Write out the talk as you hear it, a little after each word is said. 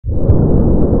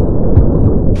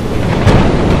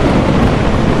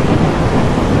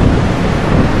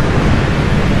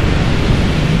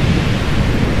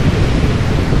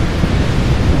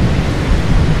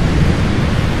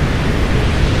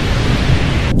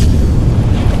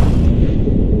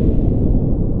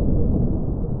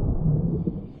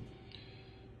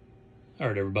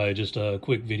everybody, just a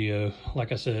quick video.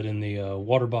 Like I said, in the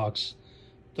WaterBox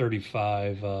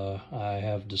 35, I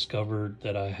have discovered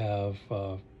that I have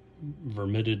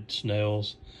vermetid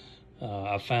snails.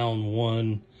 I found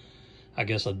one, I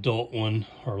guess adult one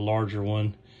or larger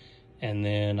one, and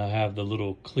then I have the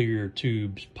little clear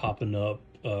tubes popping up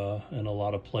in a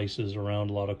lot of places around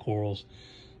a lot of corals.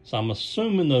 So I'm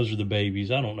assuming those are the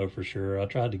babies. I don't know for sure. I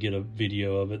tried to get a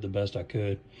video of it the best I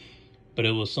could, but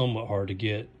it was somewhat hard to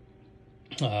get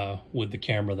with the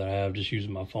camera that I have, just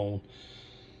using my phone.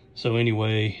 So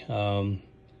anyway,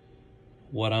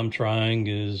 what I'm trying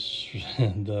is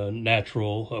the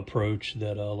natural approach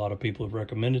that a lot of people have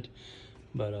recommended.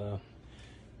 But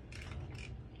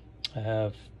I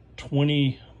have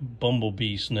 20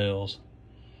 bumblebee snails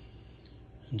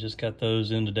and just got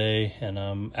those in today, and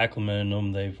I'm acclimating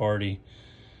them. They've already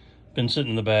been sitting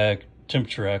in the bag,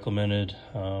 temperature acclimated.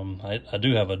 I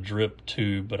do have a drip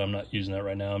tube, but I'm not using that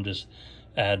right now. I'm just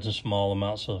adding small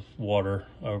amounts of water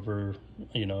over,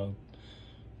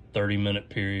 30-minute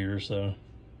period or so,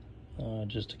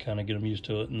 just to kind of get them used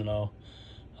to it. And then I'll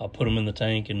put them in the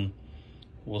tank, and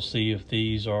we'll see if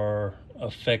these are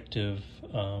effective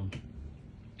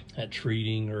at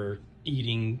treating or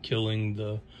eating, killing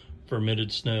the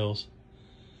vermetid snails.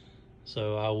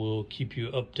 So I will keep you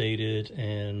updated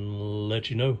and let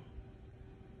you know.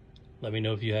 Let me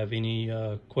know if you have any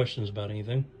questions about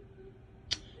anything.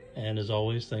 And as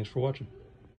always, thanks for watching.